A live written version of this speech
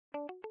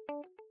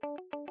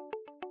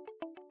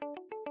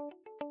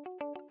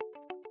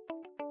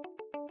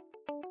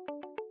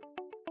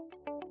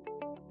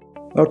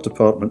Our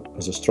department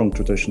has a strong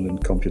tradition in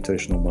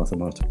computational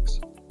mathematics.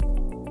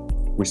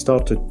 We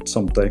started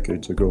some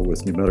decades ago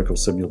with numerical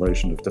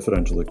simulation of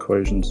differential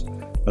equations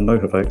and now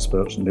have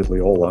experts in nearly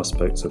all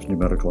aspects of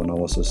numerical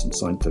analysis and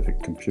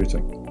scientific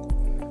computing.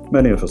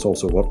 Many of us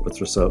also work with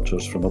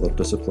researchers from other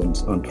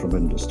disciplines and from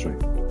industry.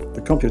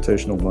 The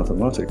Computational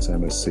Mathematics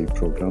MSc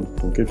programme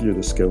will give you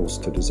the skills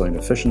to design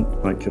efficient,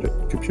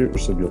 accurate computer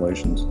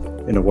simulations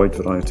in a wide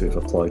variety of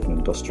applied and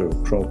industrial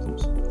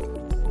problems.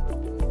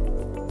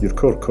 Your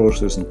core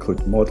courses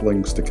include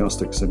modelling,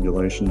 stochastic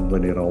simulation,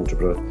 linear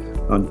algebra,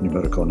 and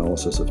numerical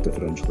analysis of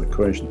differential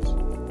equations.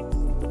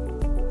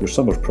 Your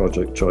summer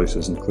project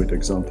choices include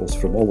examples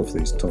from all of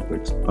these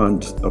topics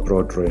and a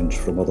broad range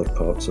from other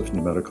parts of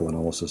numerical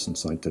analysis and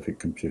scientific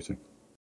computing.